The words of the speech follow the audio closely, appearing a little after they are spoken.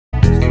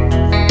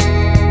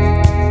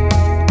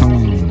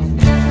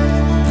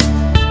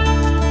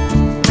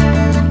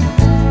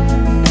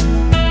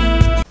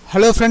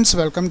Hello friends,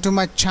 welcome to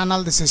my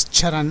channel. This is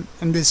Charan.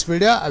 In this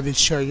video I will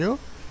show you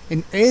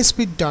in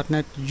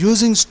ASP.NET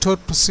using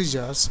stored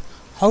procedures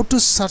how to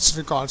search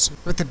records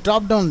with a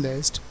drop-down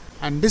list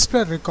and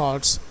display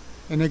records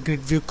in a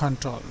grid view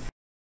control.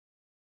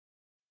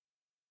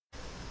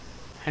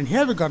 And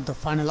here we got the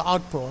final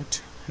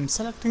output. I'm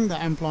selecting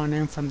the employee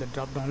name from the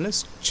drop-down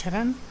list,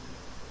 Charan.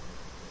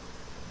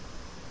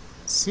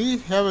 See,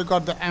 here we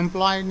got the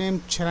employee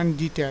name Charan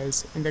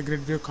details in the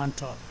grid view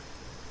control.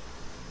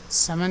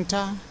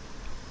 Samantha.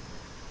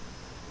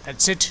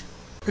 That's it.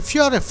 If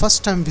you are a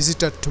first time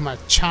visitor to my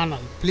channel,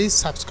 please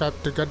subscribe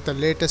to get the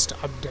latest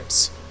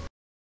updates.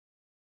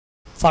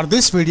 For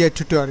this video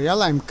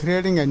tutorial, I am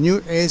creating a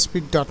new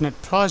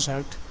ASP.NET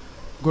project.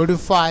 Go to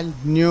File,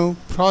 New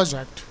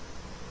Project.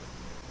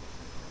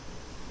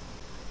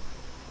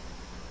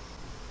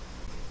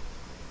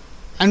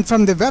 And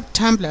from the web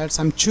templates,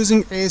 I'm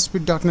choosing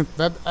ASP.NET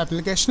Web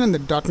Application and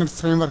the .NET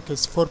Framework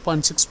is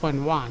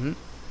 4.6.1.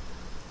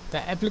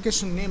 The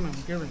application name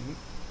I'm giving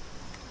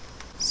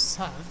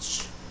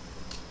search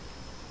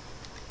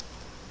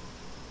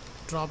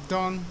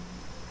drop-down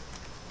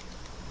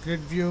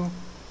grid view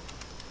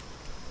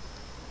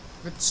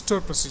with store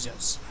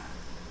procedures.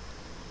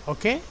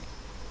 Okay.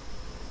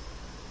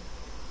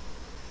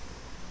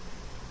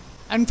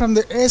 And from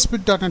the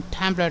ASP.NET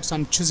templates,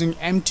 I'm choosing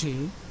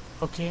empty.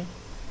 Okay.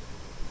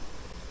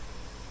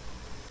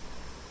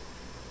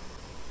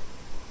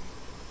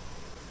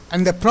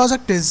 And the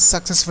project is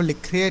successfully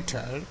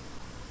created.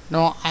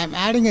 Now I am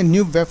adding a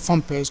new web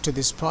form page to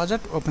this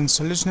project. Open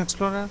Solution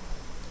Explorer,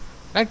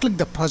 right click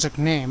the project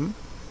name,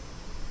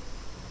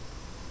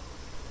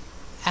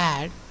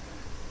 add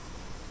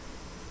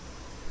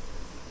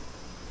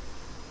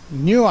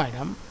new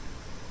item.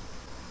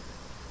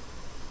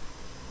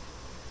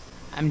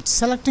 I'm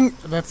selecting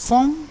web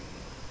form,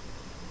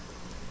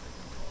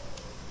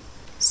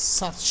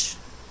 search.aspx,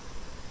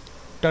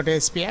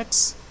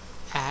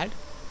 add.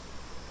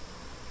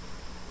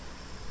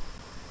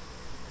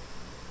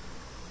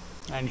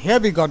 And here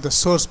we got the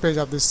source page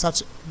of this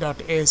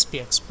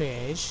search.aspx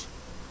page.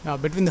 Now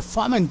between the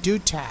form and due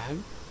tag,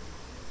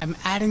 I'm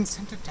adding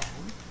center tag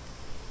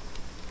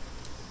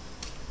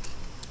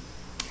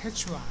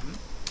h1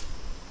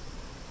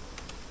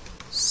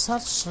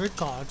 search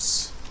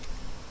records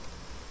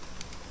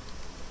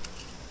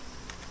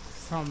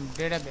from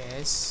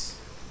database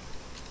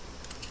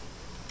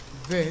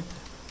with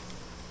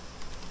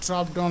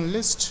drop-down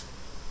list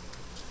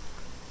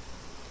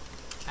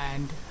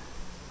and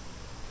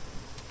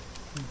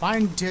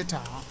bind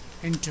data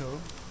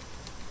into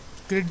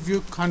grid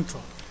view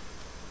control.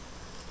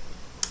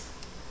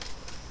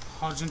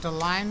 Horizontal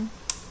line.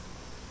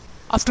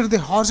 After the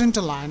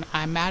horizontal line,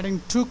 I am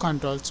adding two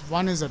controls.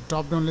 One is a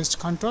drop-down list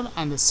control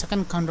and the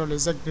second control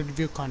is a grid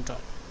view control.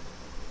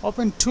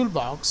 Open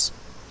toolbox.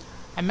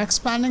 I'm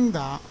expanding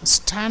the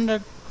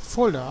standard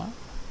folder.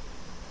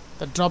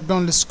 The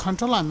drop-down list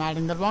control, I'm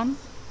adding that one.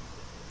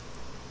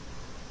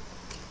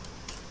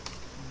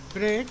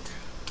 Break.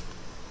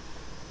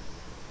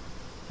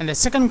 And the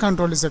second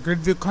control is a grid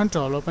view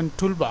control. Open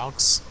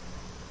toolbox.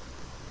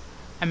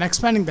 I'm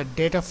expanding the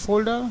data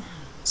folder.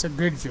 It's a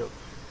grid view.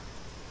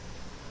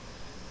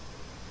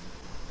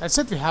 That's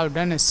it. We have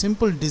done a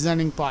simple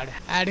designing part,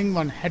 adding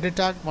one header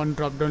tag, one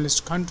drop down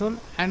list control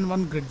and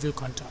one grid view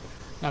control.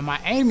 Now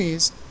my aim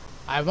is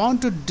I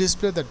want to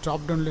display the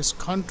drop down list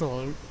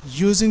control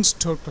using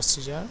stored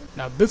procedure.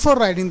 Now before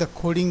writing the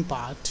coding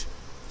part,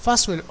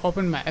 first we'll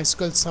open my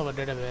SQL Server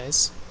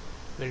database.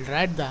 We'll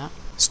write the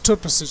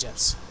stored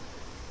procedures.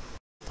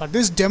 For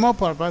this demo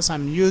purpose,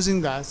 I'm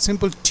using the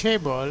simple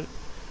table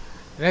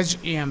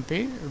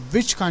regEMP,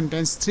 which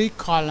contains 3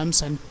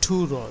 columns and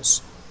 2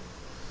 rows.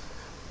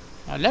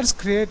 Now let's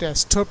create a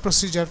store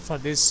procedure for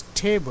this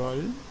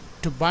table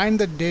to bind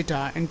the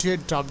data into a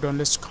drop-down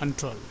list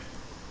control.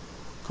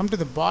 Come to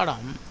the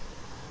bottom.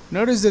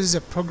 Notice there is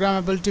a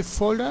programmability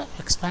folder.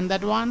 Expand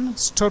that one.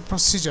 Store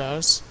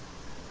procedures.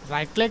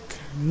 Right click,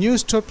 new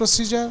store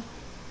procedure.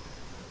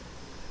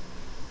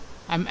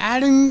 I'm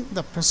adding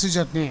the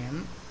procedure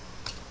name.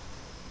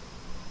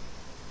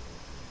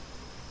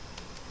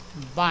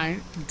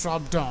 Bind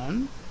drop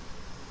down.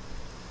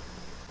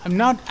 I'm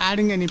not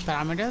adding any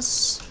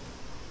parameters,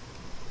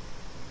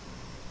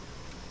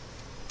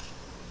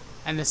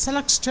 and the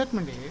select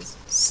statement is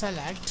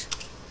select.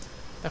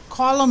 The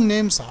column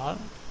names are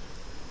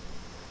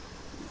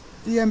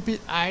EMP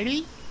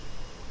ID,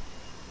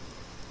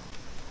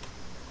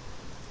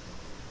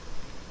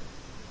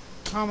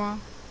 comma,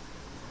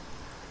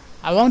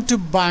 I want to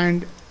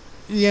bind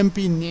EMP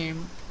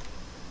name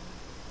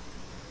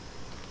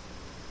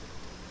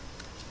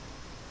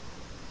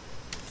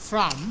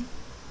from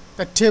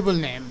the table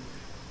name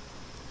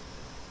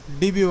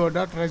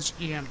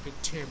dbo.regEMP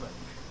table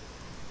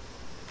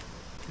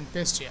and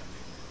paste here.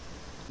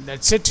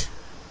 That's it.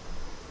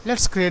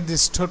 Let's create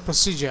this stored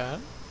procedure,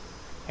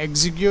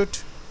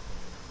 execute,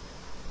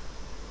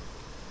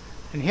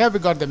 and here we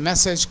got the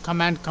message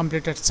command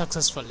completed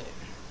successfully.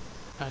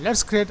 Now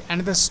let's create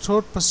another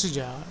stored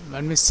procedure.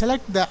 When we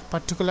select the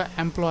particular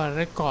employee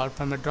record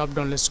from a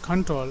drop-down list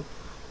control,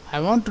 I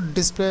want to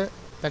display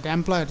that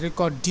employee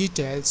record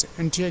details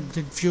into a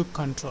grid view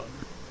control.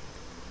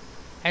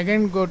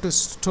 Again, go to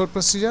stored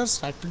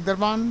procedures, right click that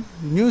one,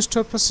 new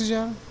stored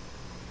procedure,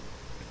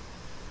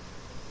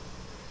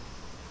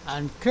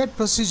 and create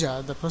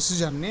procedure. The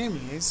procedure name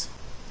is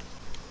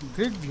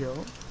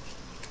gridview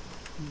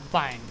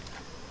bind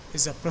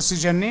is a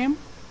procedure name.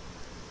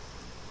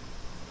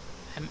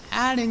 I'm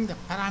adding the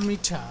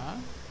parameter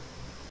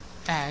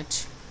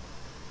at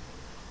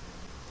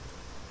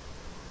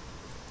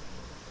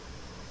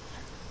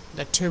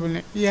the table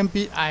name emp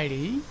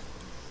id,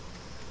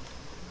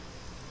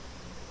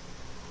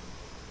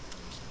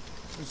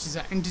 which is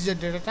an integer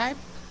data type,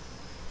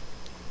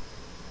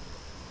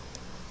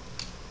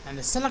 and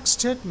the select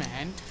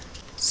statement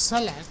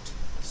select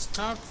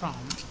start from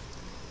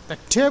the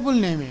table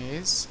name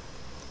is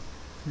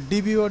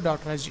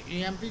dbo.reg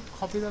emp.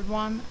 Copy that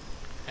one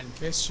and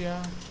paste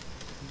here,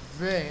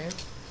 where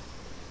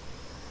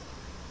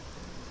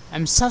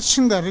I'm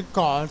searching the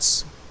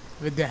records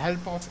with the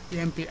help of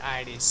emp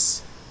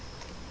IDs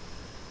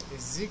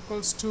is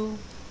equals to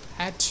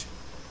at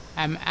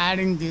I'm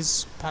adding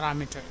this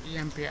parameter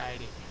emp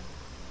id.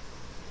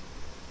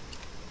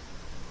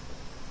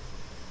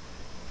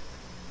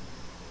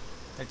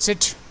 That's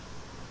it.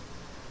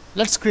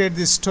 Let's create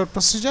this stored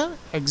procedure,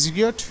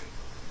 execute,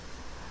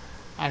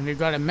 and we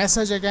got a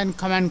message again,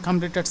 command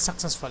completed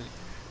successfully.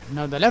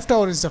 Now the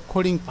leftover is the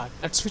coding part.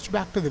 Let's switch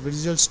back to the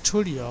Visual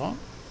Studio.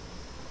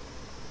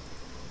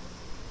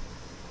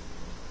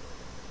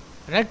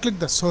 Right click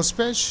the source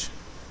page,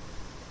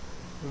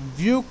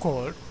 view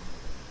code.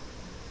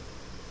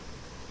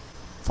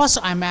 First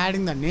I'm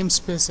adding the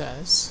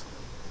namespaces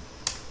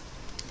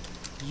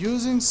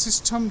using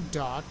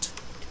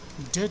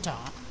system.data,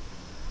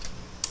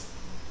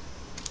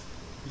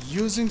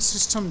 using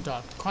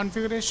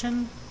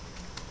system.configuration,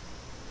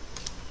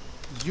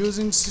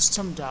 using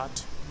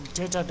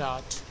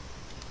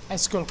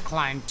system.data.sql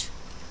client.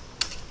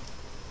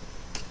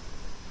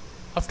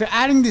 After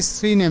adding these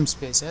three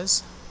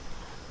namespaces,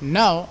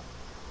 now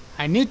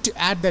I need to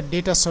add the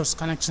data source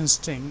connection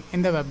string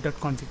in the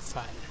web.config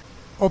file.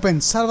 Open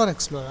Server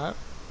Explorer,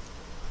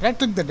 right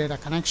click the data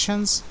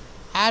connections,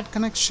 add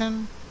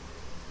connection,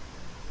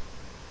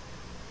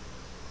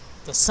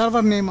 the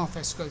server name of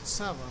SQL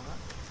Server.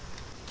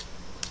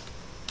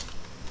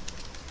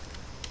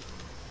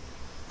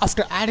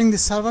 After adding the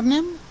server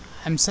name,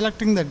 I'm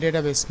selecting the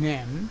database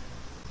name,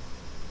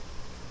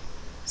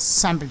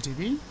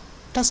 SampleDB,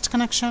 test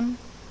connection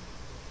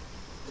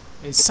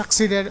is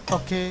succeeded,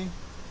 OK.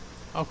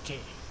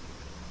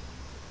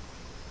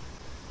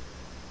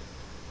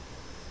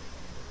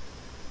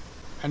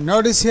 And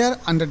notice here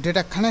under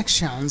data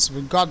connections,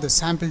 we got the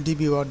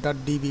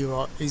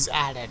sampledbo.dbo is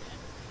added.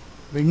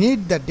 We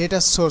need the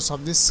data source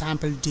of this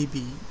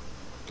sampledb.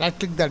 Right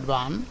click that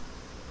one,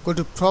 go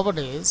to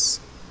properties,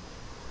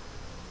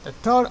 the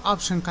third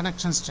option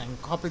connection string,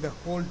 copy the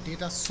whole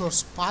data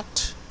source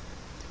part,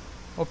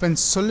 open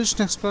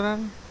Solution Explorer,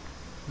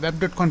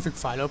 web.config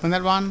file, open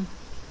that one.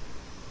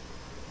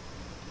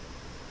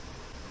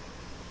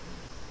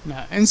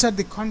 Now inside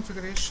the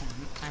configuration,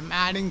 I'm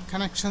adding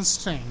connection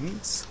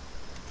strings,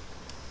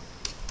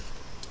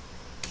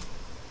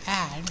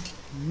 add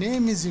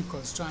name is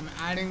equals to, I'm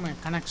adding my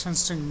connection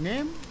string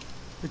name,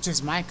 which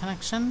is my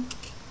connection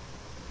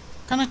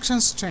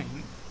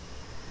string.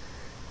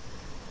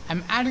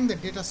 I'm adding the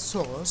data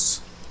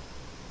source,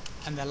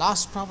 and the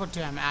last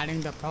property I'm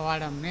adding the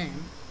provider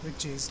name,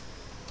 which is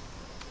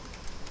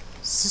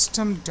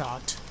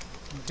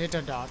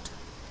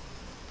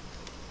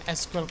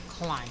system.data.sql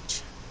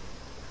client.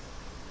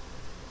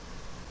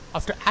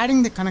 After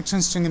adding the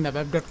connection string in the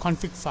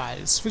web.config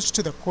file, switch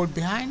to the code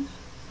behind.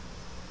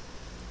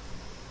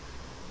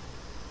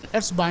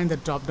 Let's bind the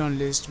drop-down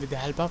list with the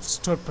help of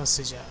stored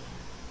procedure.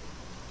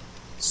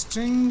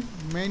 String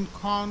main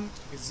con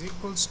is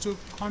equals to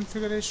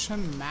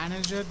configuration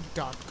manager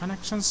dot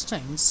connection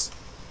strings.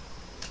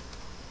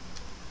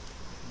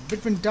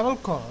 Between double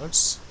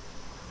quotes,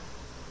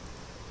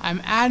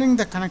 I'm adding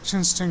the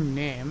connection string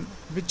name,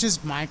 which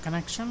is my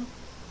connection.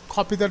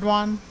 Copy that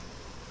one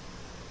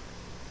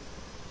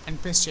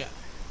and paste here.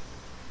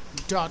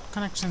 Dot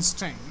connection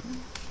string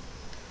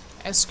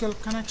SQL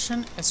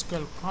connection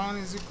SQL con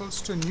is equals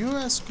to new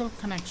SQL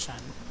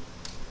connection,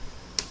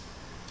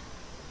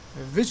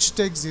 which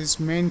takes this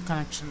main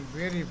connection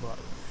variable.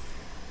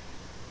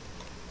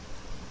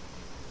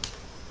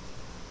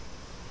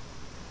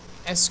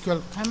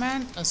 SQL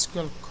command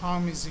SQL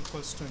com is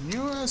equals to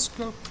new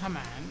SQL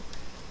command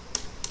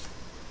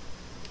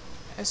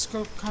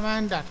SQL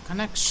command dot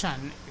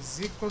connection is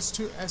equals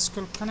to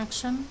SQL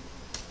connection.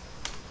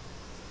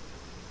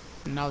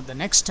 Now the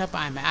next step,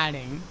 I'm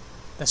adding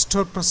the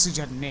stored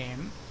procedure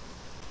name.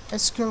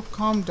 SQL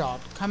com dot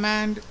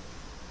command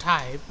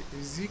type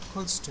is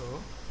equals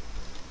to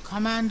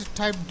command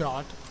type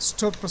dot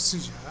stored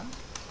procedure.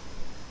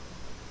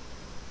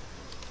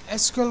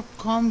 SQL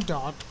com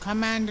dot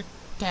command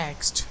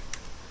text,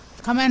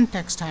 Command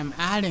text, I am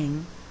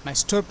adding my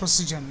store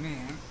procedure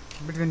name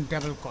between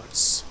double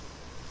quotes.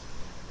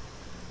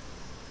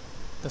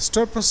 The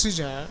store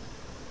procedure,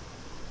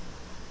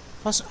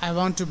 first I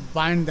want to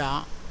bind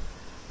the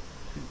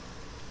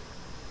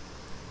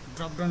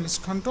drop down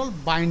list control,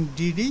 bind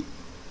dd.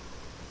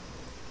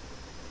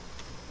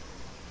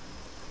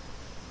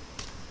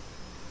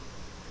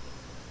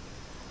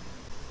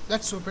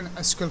 Let's open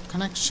SQL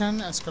connection,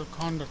 SQL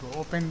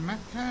con.open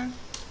method,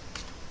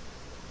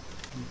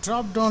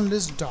 drop down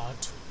list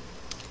dot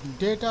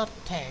data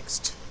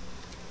text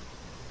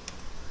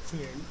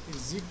field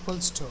is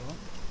equals to,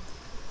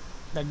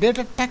 the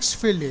data text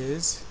field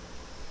is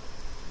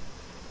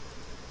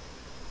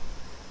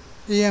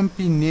emp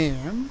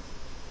name,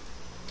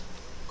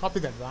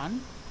 copy that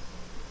one,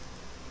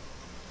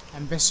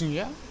 I'm pasting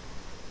here,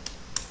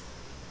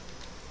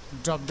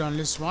 drop down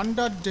list one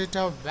dot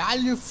data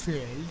value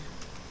field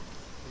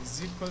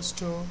is equals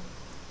to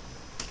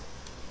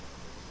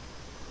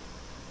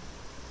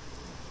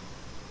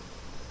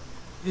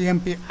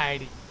emp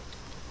id.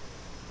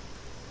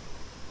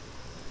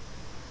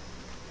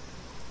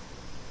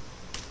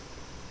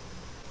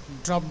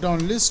 Drop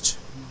down list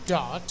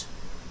dot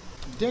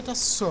data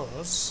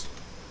source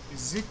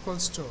is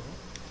equals to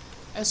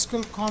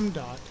sqlcom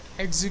dot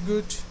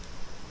execute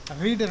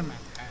reader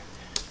method.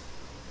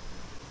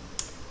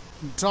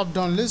 Drop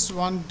down list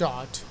one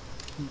dot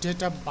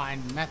data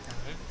bind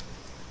method.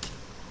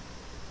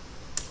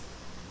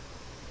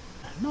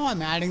 Now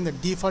I'm adding the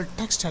default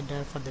text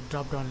header for the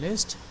drop down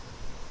list.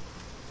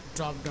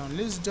 Drop down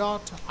list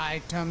dot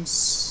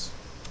items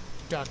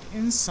dot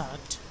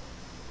insert,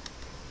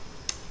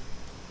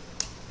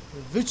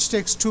 which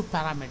takes two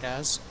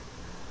parameters,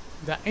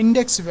 the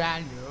index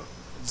value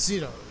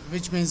 0,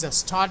 which means the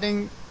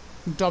starting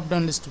drop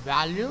down list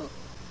value,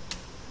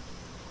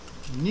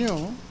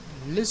 new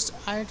list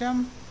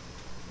item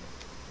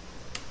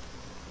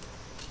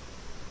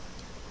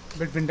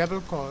between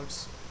double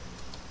quotes,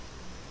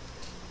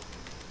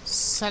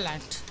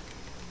 select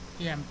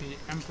emp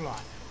employee.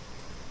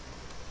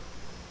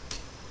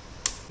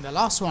 The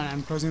last one,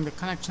 I'm closing the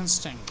connection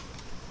string,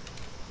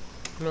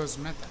 close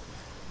method.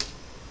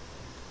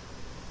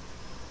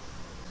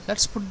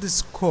 Let's put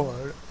this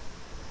code,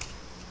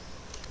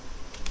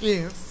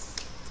 if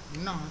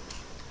not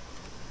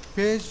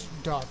page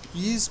dot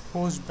is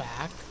post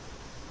back,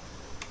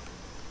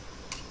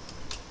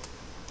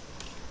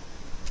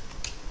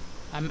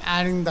 I'm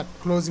adding that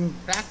closing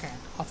bracket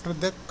after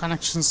the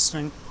connection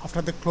string,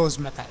 after the close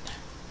method.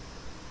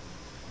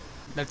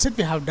 That's it,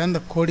 we have done the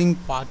coding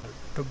part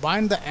to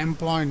bind the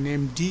employee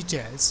name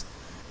details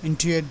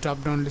into a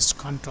drop down list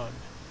control.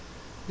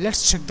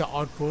 Let's check the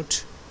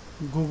output.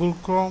 Google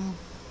Chrome,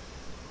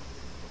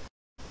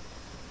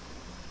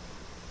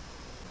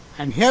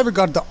 and here we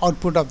got the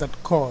output of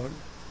that code.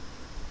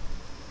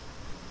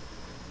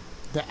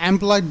 The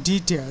employee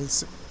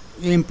details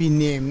emp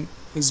name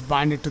is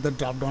binded to the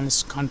drop down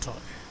list control.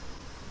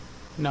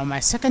 Now my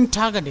second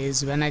target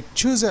is, when I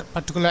choose a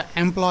particular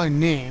employee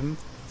name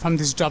from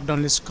this drop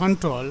down list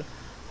control,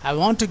 I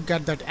want to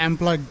get that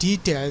employee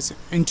details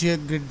into a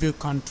grid view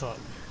control.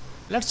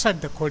 Let's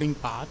start the coding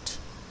part.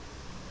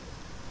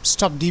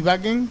 Stop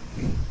debugging.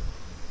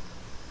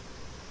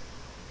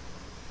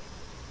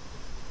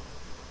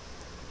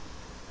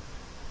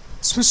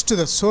 Switch to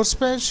the source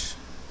page,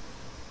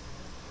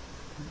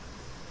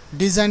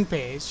 design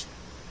page,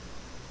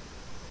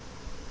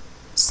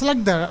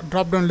 select the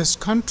drop down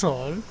list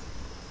control,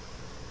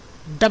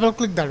 double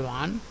click that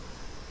one.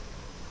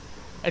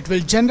 It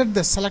will generate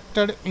the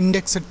selected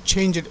indexed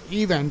changed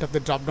event of the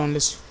drop down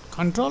list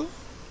control.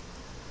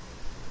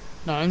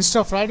 Now instead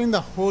of writing the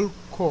whole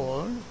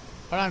code,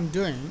 what I'm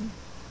doing,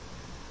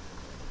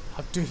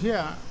 up to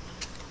here,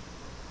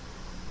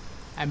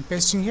 I'm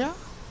pasting here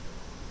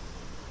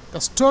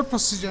the store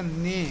procedure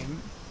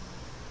name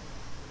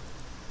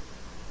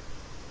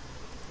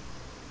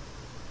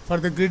for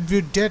the grid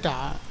view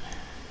data,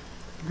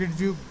 grid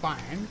view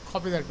bind,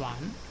 copy that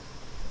one,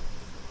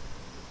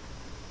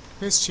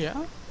 paste here,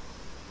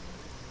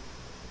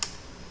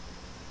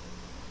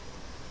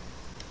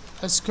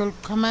 SQL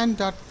command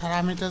dot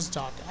parameters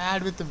dot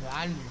add with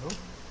value.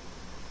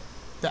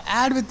 The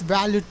add with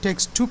value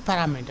takes two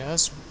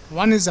parameters,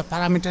 one is the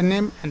parameter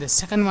name and the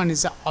second one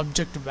is the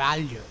object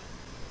value,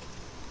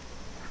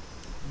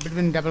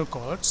 between double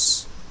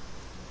quotes,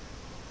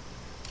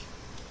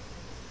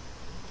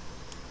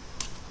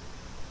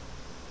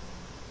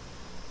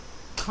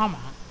 comma,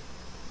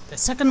 the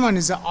second one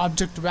is the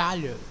object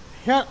value.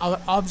 Here our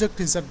object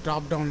is a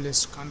drop down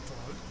list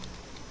control,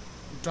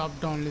 drop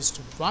down list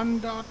one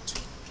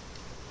dot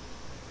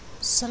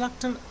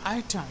selected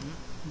item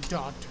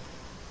dot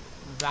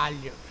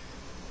value.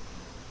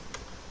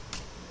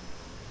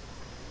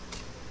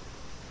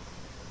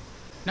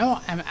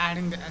 Now I'm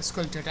adding the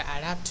SQL data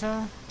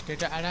adapter.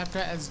 Data adapter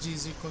sd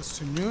is equals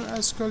to new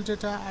SQL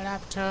data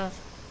adapter,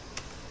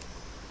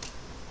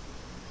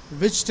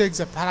 which takes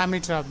a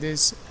parameter of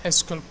this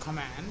SQL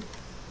command,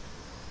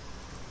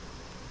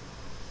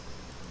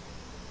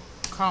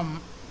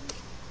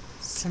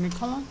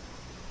 semicolon,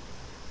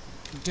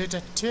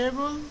 data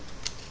table,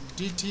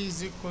 dt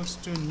is equals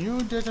to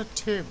new data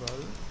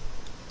table,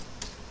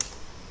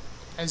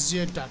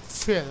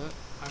 sga.fill.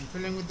 I'm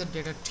filling with the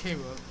data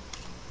table.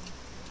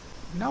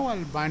 Now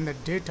I'll bind the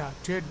data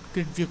to a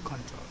gridview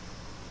control.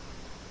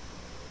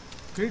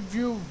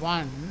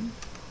 Gridview1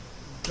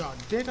 dot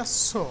data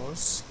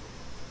source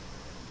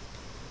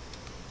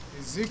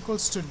is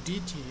equals to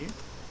dt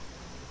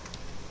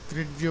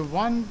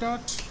gridview1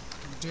 dot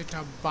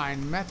data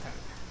bind method.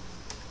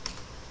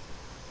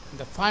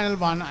 The final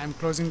one, I'm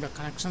closing the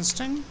connection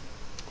string,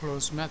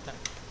 close method.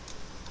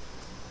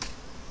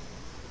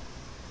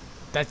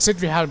 That's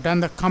it, we have done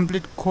the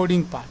complete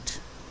coding part,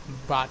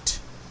 but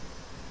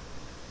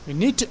we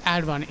need to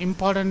add one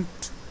important.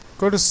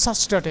 Go to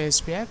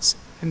search.aspx.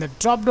 In the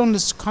drop down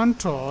list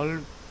control,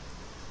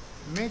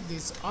 make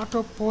this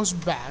auto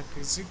post back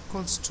is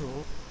equals to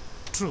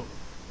true.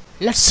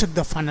 Let's check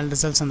the final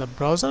results in the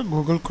browser,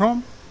 Google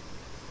Chrome.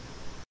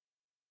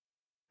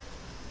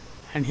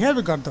 And here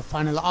we got the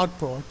final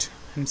output.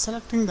 I'm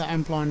selecting the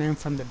employee name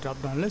from the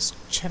drop down list,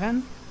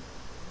 Charan.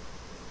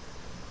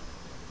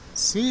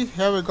 See,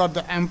 here we got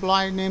the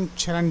employee name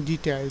Charan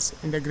details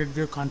in the grid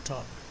view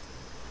control.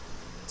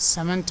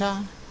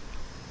 Samantha.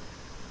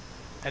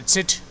 That's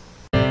it.